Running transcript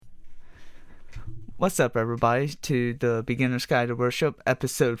What's up, everybody, to the Beginner's Guide to Worship,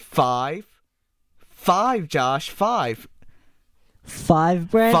 episode 5. 5, Josh, 5. 5,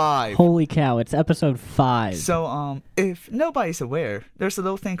 Brett? 5. Holy cow, it's episode 5. So, if nobody's aware, there's a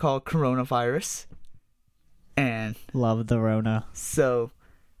little thing called coronavirus. And Love the Rona. so,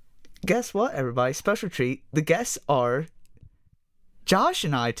 guess what, everybody? Special treat. The guests are Josh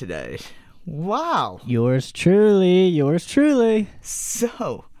and I today. Wow. Yours truly.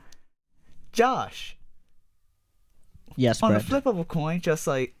 So, Josh, Yes, on the Brett. flip of a coin, just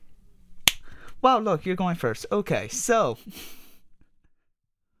like, wow, look, you're going first. Okay, so,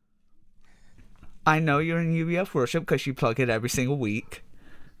 I know you're in UBF worship because you plug it every single week.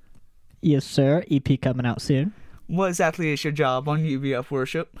 Yes, sir. EP coming out soon. What exactly is your job on UBF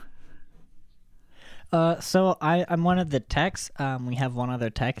worship? So I'm one of the techs. We have one other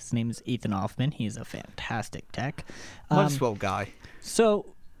tech. His name is Ethan Hoffman. He's a fantastic tech. What a swell guy.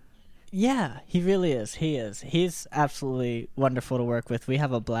 So, yeah, he really is. He is. He's absolutely wonderful to work with. We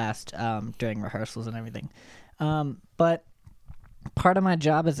have a blast during rehearsals and everything. But part of my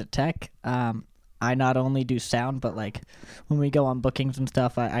job as a tech, I not only do sound, but like when we go on bookings and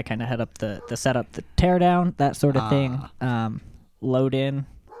stuff, I kind of head up the setup, the teardown, that sort of thing. Load in,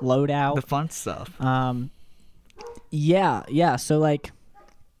 load out. The fun stuff. Yeah. So like,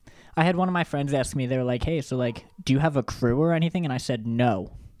 I had one of my friends ask me, they were like, hey, so like, do you have a crew or anything? And I said,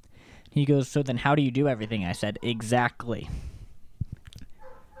 no. He goes, so then how do you do everything? I said, exactly.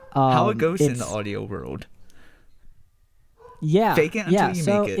 How it goes in the it's- audio world. Yeah. Fake it until you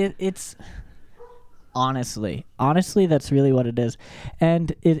so make it. It's honestly, that's really what it is.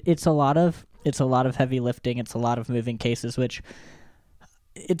 And it's a lot of heavy lifting. It's a lot of moving cases, which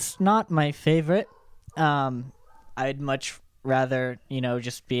it's not my favorite. I'd much rather,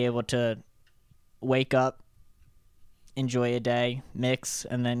 just be able to wake up, enjoy a day, mix,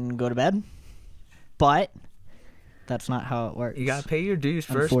 and then go to bed. But that's not how it works. You gotta pay your dues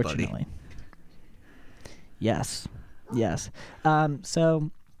first, Unfortunately. Yes.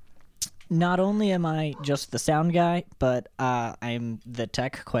 So not only am I just the sound guy, but I'm the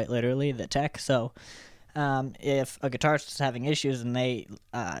tech, quite literally the tech. So if a guitarist is having issues and they,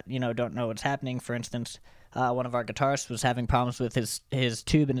 don't know what's happening, for instance, one of our guitarists was having problems with his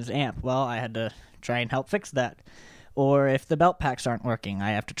tube and his amp. Well, I had to try and help fix that. Or if the belt packs aren't working,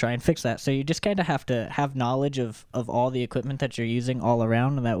 I have to try and fix that. So you just kind of have to have knowledge of all the equipment that you're using all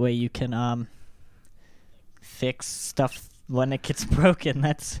around, and that way you can fix stuff when it gets broken.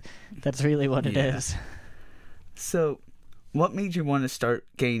 That's really what it is. So, what made you want to start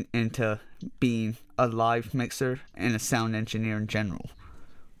getting into being a live mixer and a sound engineer in general?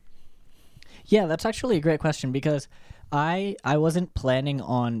 Yeah, that's actually a great question, because I wasn't planning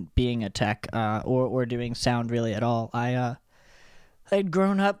on being a tech or doing sound really at all. I'd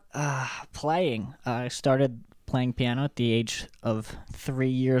grown up playing. I started playing piano at the age of 3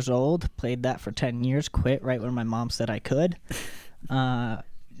 years old. Played that for 10 years. Quit right when my mom said I could.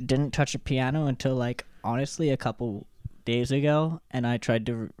 Didn't touch a piano until honestly a couple days ago, and I tried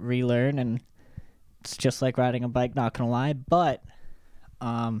to relearn, and it's just like riding a bike. Not gonna lie, but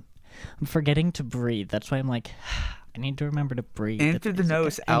I'm forgetting to breathe. That's why I'm like, I need to remember to breathe. In through the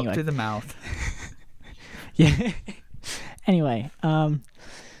nose, out Anyway. through the mouth. Yeah. Anyway,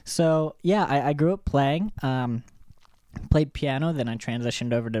 so yeah, I grew up playing, played piano, then I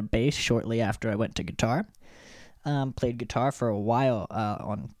transitioned over to bass shortly after I went to guitar. Played guitar for a while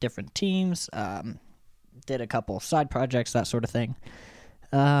on different teams, did a couple side projects, that sort of thing.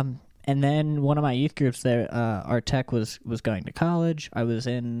 And then one of my youth groups there, our tech was going to college. I was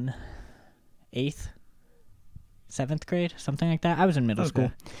in 7th grade, something like that. I was in middle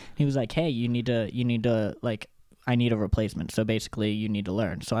school. He was like, hey, you need to I need a replacement. So basically you need to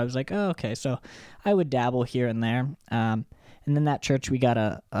learn. So I was like, oh, okay. So I would dabble here and there. And then that church, we got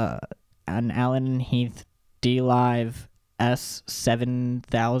an Allen and Heath D-Live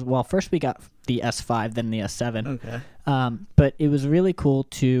S7000. Well, first we got the S5, then the S7. Okay. But it was really cool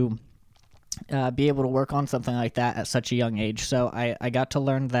to be able to work on something like that at such a young age. So I got to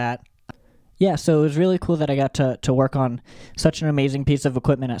learn that. Yeah, so it was really cool that I got to work on such an amazing piece of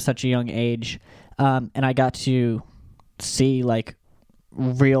equipment at such a young age, and I got to see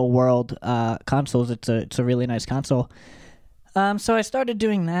real world consoles. It's a really nice console. So I started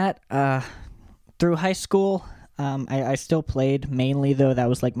doing that through high school. I still played mainly, though. That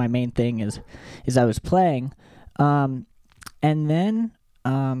was my main thing is I was playing, and then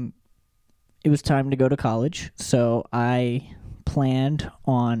it was time to go to college. So I planned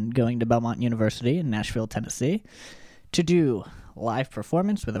on going to Belmont University in Nashville, Tennessee, to do live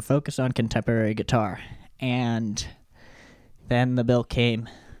performance with a focus on contemporary guitar. And then the bill came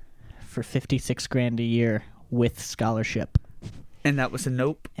for 56 grand a year with scholarship. And that was a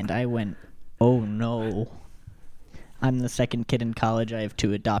nope. And I went, oh no. I'm the second kid in college. I have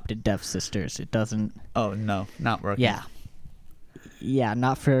 2 adopted deaf sisters. It doesn't. Oh no, not working. Yeah,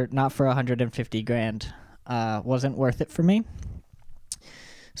 not for 150 grand. Wasn't worth it for me.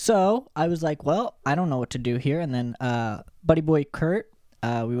 So I was like, well, I don't know what to do here. And then buddy boy Kurt,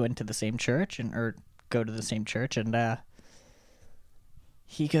 we went to the same church or go to the same church, and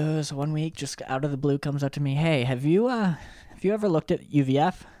he goes one week, just out of the blue, comes up to me, hey, have you ever looked at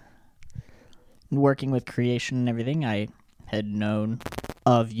UVF? Working with creation and everything, I had known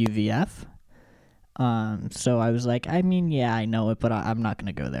of UVF. So I was like, I mean, yeah, I know it, but I'm not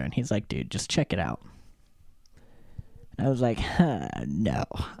going to go there. And he's like, dude, just check it out. And I was like, no,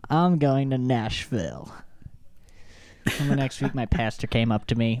 I'm going to Nashville. And the next week, my pastor came up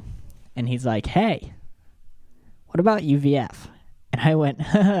to me, and he's like, hey, what about UVF? And I went,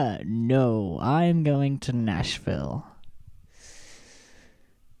 no, I'm going to Nashville.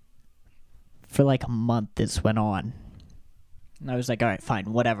 For like a month, this went on. And I was like, all right,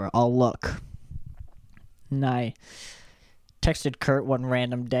 fine, whatever, I'll look. And I texted Kurt one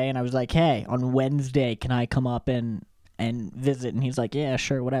random day, and I was like, hey, on Wednesday, can I come up and visit? And he's like, yeah,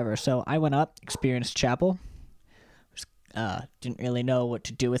 sure, whatever. So I went up, experienced chapel. Didn't really know what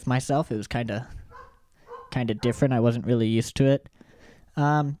to do with myself. It was kind of different. I wasn't really used to it.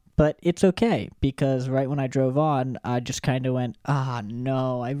 But it's okay, because right when I drove on, I just kind of went,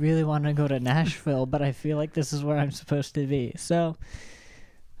 no, I really want to go to Nashville, but I feel like this is where I'm supposed to be. So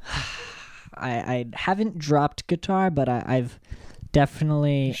I haven't dropped guitar, but I've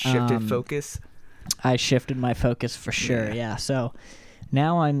definitely shifted focus. I shifted my focus for sure, yeah. So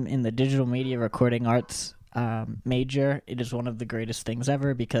now I'm in the digital media recording arts major. It is one of the greatest things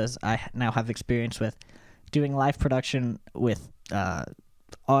ever, because I now have experience with doing live production with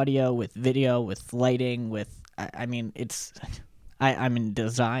audio, with video, with lighting, with I'm in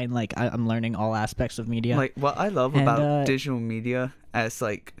design. Like I'm learning all aspects of media. Like what I love about digital media as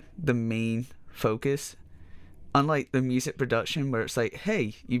like the main focus, unlike the music production where it's like,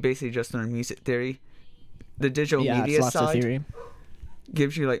 hey, you basically just learn music theory, the digital media side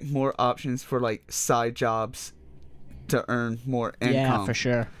gives you like more options for like side jobs to earn more income. Yeah, for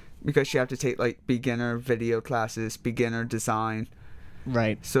sure. Because you have to take like beginner video classes, beginner design.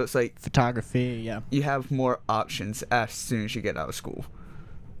 Right. So it's like photography, yeah. You have more options as soon as you get out of school.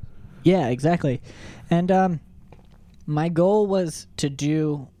 Yeah, exactly. And my goal was to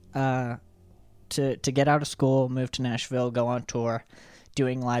do to get out of school, move to Nashville, go on tour,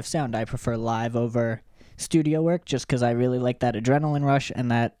 doing live sound. I prefer live over studio work just because I really like that adrenaline rush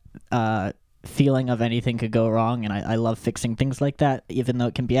and that feeling of anything could go wrong, and I love fixing things like that, even though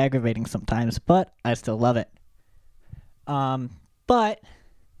it can be aggravating sometimes, but I still love it. But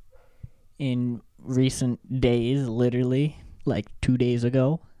in recent days, literally like 2 days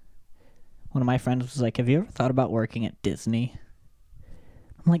ago, one of my friends was like, have you ever thought about working at Disney?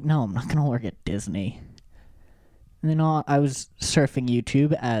 I'm like, no, I'm not going to work at Disney. And then I was surfing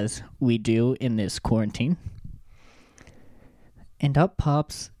YouTube, as we do in this quarantine, and up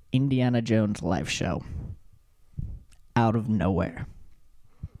pops Indiana Jones live show out of nowhere.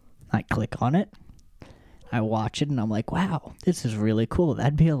 I click on it, I watch it, and I'm like, wow, this is really cool.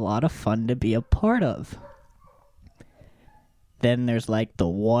 That'd be a lot of fun to be a part of. Then there's like the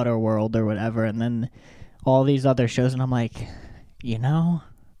Water World or whatever, and then all these other shows, and I'm like, I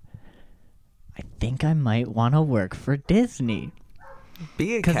think I might want to work for Disney.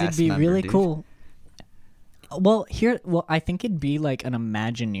 Be a cast member, because it'd be really dude. cool. Well, I think it'd be like an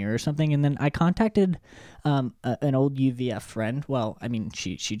Imagineer or something, and then I contacted an old UVF friend. Well, I mean,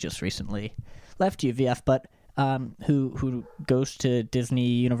 she just recently left UVF, but who goes to Disney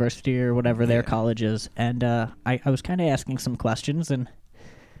University or whatever their college is, and I was kind of asking some questions, and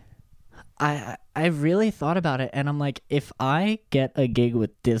I really thought about it, and I'm like, if I get a gig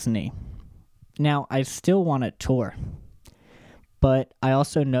with Disney, now I still want to tour, but I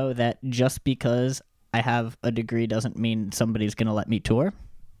also know that just because I have a degree doesn't mean somebody's going to let me tour.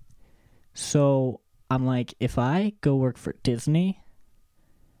 So I'm like, if I go work for Disney,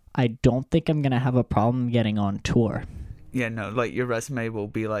 I don't think I'm going to have a problem getting on tour. Yeah, no, like your resume will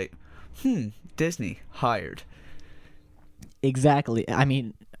be like, Disney, hired. Exactly. I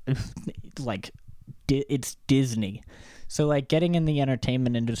mean, like, it's Disney. So, like, getting in the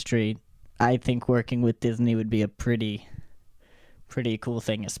entertainment industry, I think working with Disney would be a pretty cool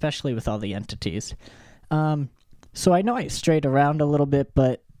thing, especially with all the entities. So I know I strayed around a little bit,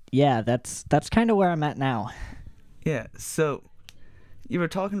 but yeah, that's kind of where I'm at now. Yeah, so you were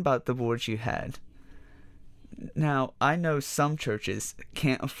talking about the boards you had. Now, I know some churches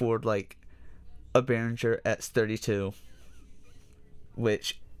can't afford, like, a Behringer X32,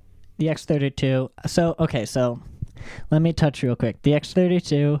 which... The X32... So, let me touch real quick. The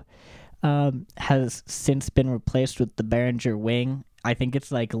X32 has since been replaced with the Behringer Wing. I think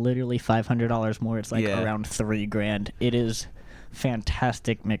it's, like, literally $500 more. It's, like, around $3,000. It is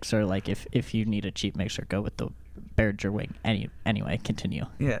fantastic mixer. Like, if you need a cheap mixer, go with the Behringer Wing. Anyway, continue.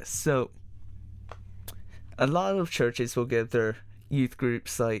 Yeah, so... A lot of churches will give their youth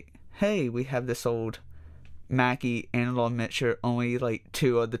groups, like, hey, we have this old Mackie analog mixer, only, like,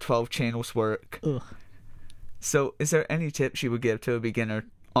 2 of the 12 channels work. Ugh. So, is there any tips you would give to a beginner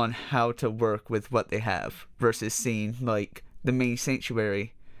on how to work with what they have versus seeing, like, the main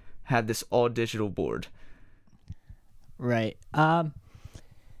sanctuary have this all-digital board? Right.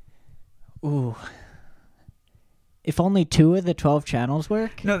 If only 2 of the 12 channels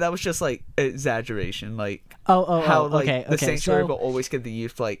work? No, that was just, like, exaggeration. Like, okay. The sanctuary will always give the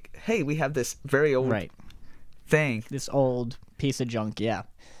youth, like, hey, we have this very old thing. This old piece of junk, yeah.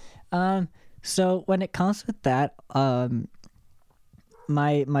 So when it comes with that,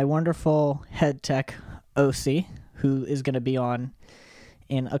 my wonderful head tech, OC, who is going to be on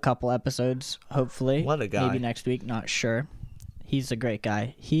in a couple episodes, hopefully. What a guy. Maybe next week, not sure. He's a great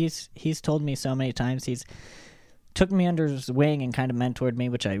guy. He's told me so many times. He's took me under his wing and kind of mentored me,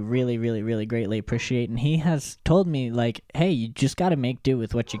 which I really, really, really greatly appreciate. And he has told me, like, hey, you just got to make do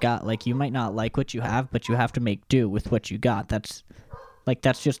with what you got. Like, you might not like what you have, but you have to make do with what you got. That's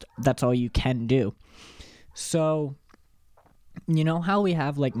all you can do. So, you know how we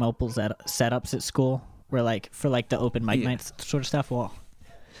have, like, mobile setups at school where, like, for, like, the open mic nights sort of stuff? Well,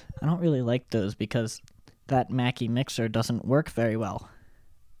 I don't really like those because that Mackie mixer doesn't work very well.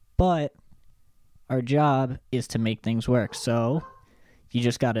 But our job is to make things work, so you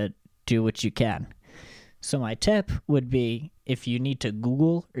just gotta do what you can. So my tip would be, if you need to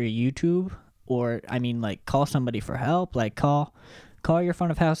Google or YouTube, or like, call somebody for help, like call your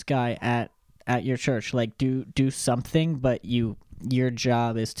front of house guy at your church, like do something, but your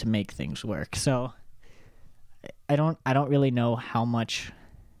job is to make things work. So I don't really know how much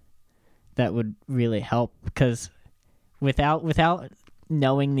that would really help, because without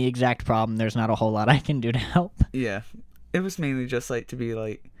knowing the exact problem, there's not a whole lot I can do to help. Yeah. It was mainly just like to be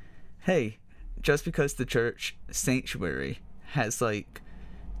like, hey, just because the church sanctuary has like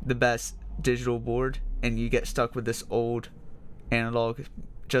the best digital board and you get stuck with this old analog,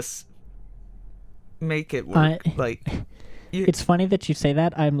 just make it work. It's funny that you say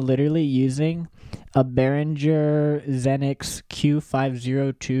that. I'm literally using a Behringer Xenix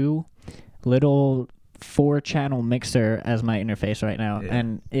Q502 little 4-channel mixer as my interface right now,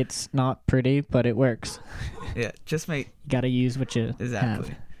 and it's not pretty, but it works. Yeah, just you gotta use what you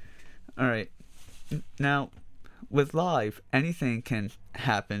have. All right, now with live, anything can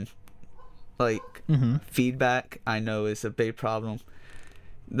happen. Like feedback, I know, is a big problem.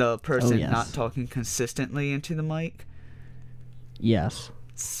 The person not talking consistently into the mic. Yes.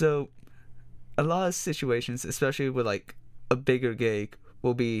 So a lot of situations, especially with like a bigger gig,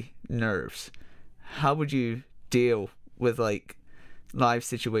 will be nerves. How would you deal with like live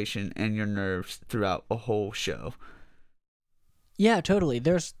situation and your nerves throughout a whole show? Yeah, totally.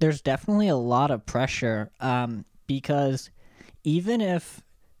 There's definitely a lot of pressure, because even if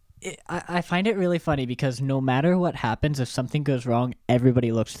I find it really funny, because no matter what happens, if something goes wrong,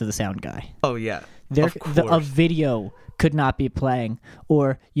 everybody looks to the sound guy. Oh yeah, of course. A video could not be playing,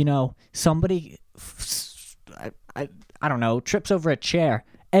 or somebody I don't know, trips over a chair.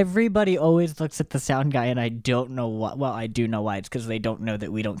 Everybody always looks at the sound guy, and I don't know why. Well, I do know why. It's because they don't know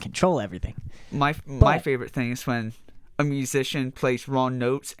that we don't control everything. My favorite thing is when a musician plays wrong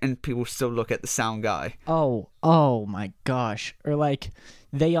notes and people still look at the sound guy. Oh my gosh. Or like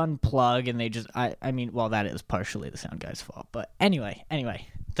they unplug and they just well, that is partially the sound guy's fault. But anyway,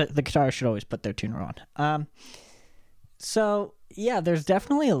 the guitarist should always put their tuner on. So yeah, there's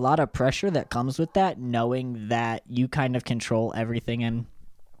definitely a lot of pressure that comes with that, knowing that you kind of control everything. And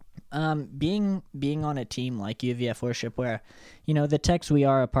being on a team like UVF Worship, where the techs, we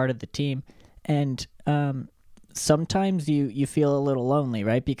are a part of the team, and sometimes you feel a little lonely,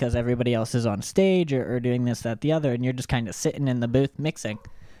 right? Because everybody else is on stage or doing this, that, the other, and you're just kind of sitting in the booth mixing.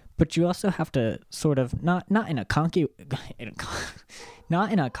 But you also have to sort of not in a cocky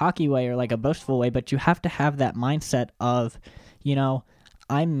way or like a boastful way, but you have to have that mindset of,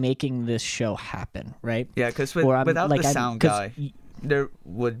 I'm making this show happen, right? Yeah, because without the sound guy, there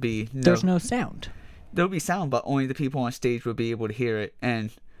would be there's no sound. There'll be sound, but only the people on stage will be able to hear it.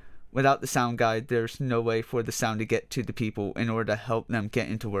 And without the sound guy, there's no way for the sound to get to the people in order to help them get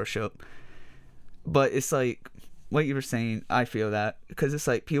into worship. But it's like what you were saying, I feel that. Because it's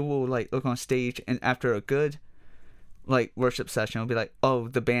like people will like look on stage and after a good like worship session, will be like, oh,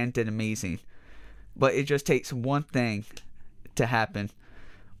 the band did amazing. But it just takes one thing to happen.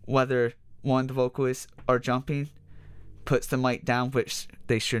 Whether one of the vocalists are jumping, puts the mic down, which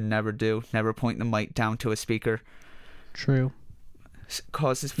they should never do. Never point the mic down to a speaker. True.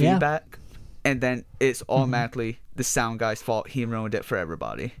 Causes feedback. And then it's automatically the sound guy's fault. He ruined it for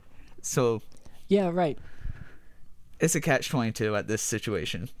everybody. So... yeah, right. It's a catch-22 at this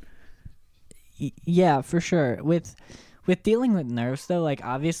situation. Yeah, for sure. With dealing with nerves, though, like,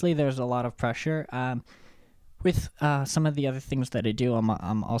 obviously there's a lot of pressure. With some of the other things that I do,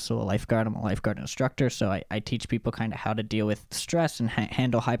 I'm also a lifeguard. I'm a lifeguard instructor, so I teach people kind of how to deal with stress and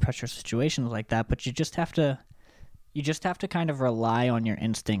handle high-pressure situations like that. But you just have to kind of rely on your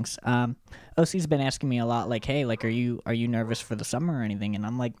instincts. OC's been asking me a lot, like, hey, like, are you nervous for the summer or anything? And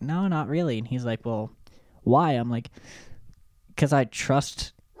I'm like, no, not really. And he's like, well, why? I'm like, because I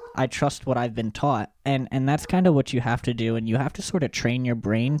trust what I've been taught, and that's kind of what you have to do, and you have to sort of train your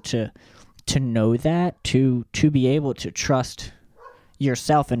brain to know that, to be able to trust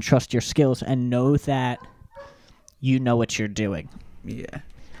yourself and trust your skills and know that you know what you're doing. Yeah,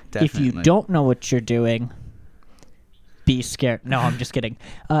 definitely. If you don't know what you're doing, be scared. No, I'm just kidding.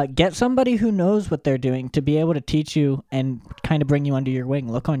 Get somebody who knows what they're doing to be able to teach you and kind of bring you under your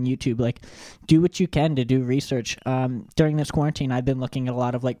wing. Look on YouTube. Like, do what you can to do research. During this quarantine, I've been looking at a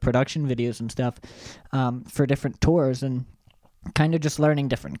lot of like production videos and stuff for different tours and kind of just learning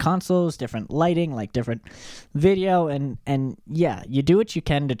different consoles, different lighting, like different video. And yeah, you do what you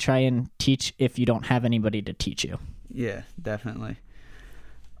can to try and teach if you don't have anybody to teach you. Yeah, definitely.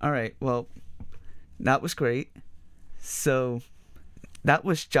 All right. Well, that was great. So, that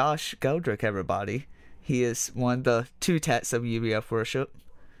was Josh Geldrick, everybody. He is one of the 2 tats of UBF Worship.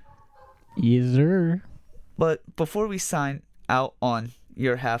 Yes, sir. But before we sign out on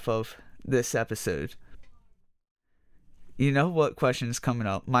your half of this episode, you know what question is coming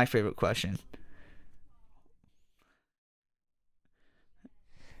up? My favorite question.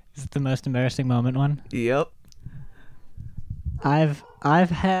 Is it the most embarrassing moment one? Yep. I've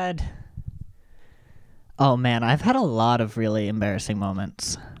had... oh man, I've had a lot of really embarrassing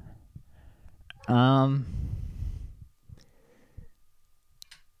moments. I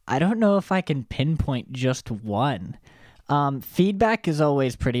don't know if I can pinpoint just one. Feedback is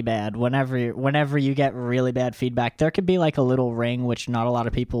always pretty bad. Whenever you get really bad feedback, there could be like a little ring, which not a lot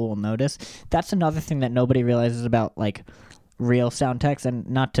of people will notice. That's another thing that nobody realizes about like real sound techs, and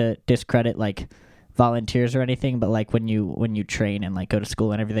not to discredit like volunteers or anything, but like when you train and like go to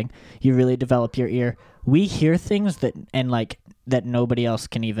school and everything, you really develop your ear. We hear things that nobody else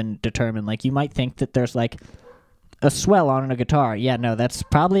can even determine. Like, you might think that there's like a swell on a guitar. Yeah, no, that's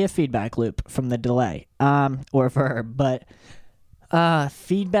probably a feedback loop from the delay or verb. But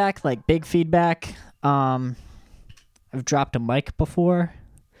feedback, like big feedback, I've dropped a mic before.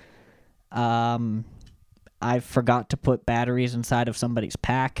 I forgot to put batteries inside of somebody's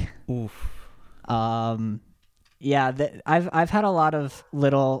pack. Oof. Yeah, I've had a lot of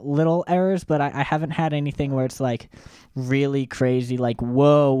little errors, but I haven't had anything where it's like really crazy, like,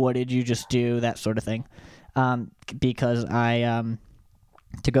 whoa, what did you just do? That sort of thing. Because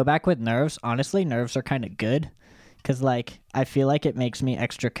to go back with nerves, honestly, nerves are kind of good, because like I feel like it makes me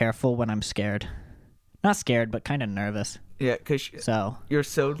extra careful when I'm scared. Not scared, but kind of nervous. Yeah, because you're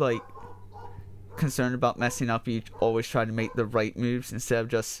so like concerned about messing up, you always try to make the right moves instead of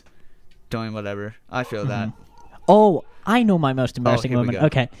just doing whatever. I feel that. Oh, I know my most embarrassing moment.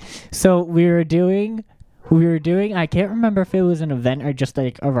 Okay, so we were doing. I can't remember if it was an event or just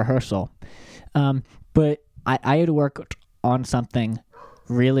like a rehearsal, but I had worked on something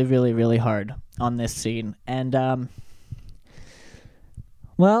really, really, really hard on this scene, and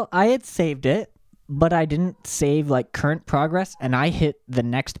well, I had saved it, but I didn't save like current progress, and I hit the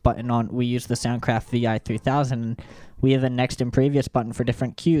next button on. We use the Soundcraft VI3000, and we have a next and previous button for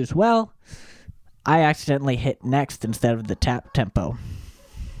different cues. Well, I accidentally hit next instead of the tap tempo.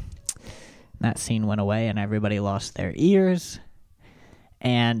 That scene went away, and everybody lost their ears.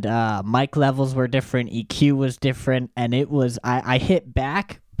 And mic levels were different, EQ was different, and it was I hit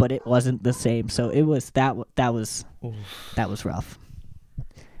back, but it wasn't the same. So it was that was rough.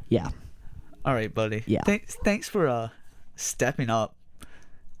 Yeah. All right, buddy. Yeah. Thanks for stepping up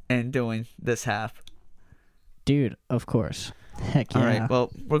and doing this half. Dude, of course. Heck yeah. All right,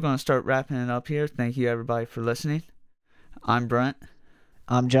 well, we're going to start wrapping it up here. Thank you, everybody, for listening. I'm Brent.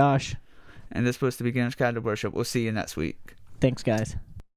 I'm Josh. And this was the Beginner's Guide to Worship. We'll see you next week. Thanks, guys.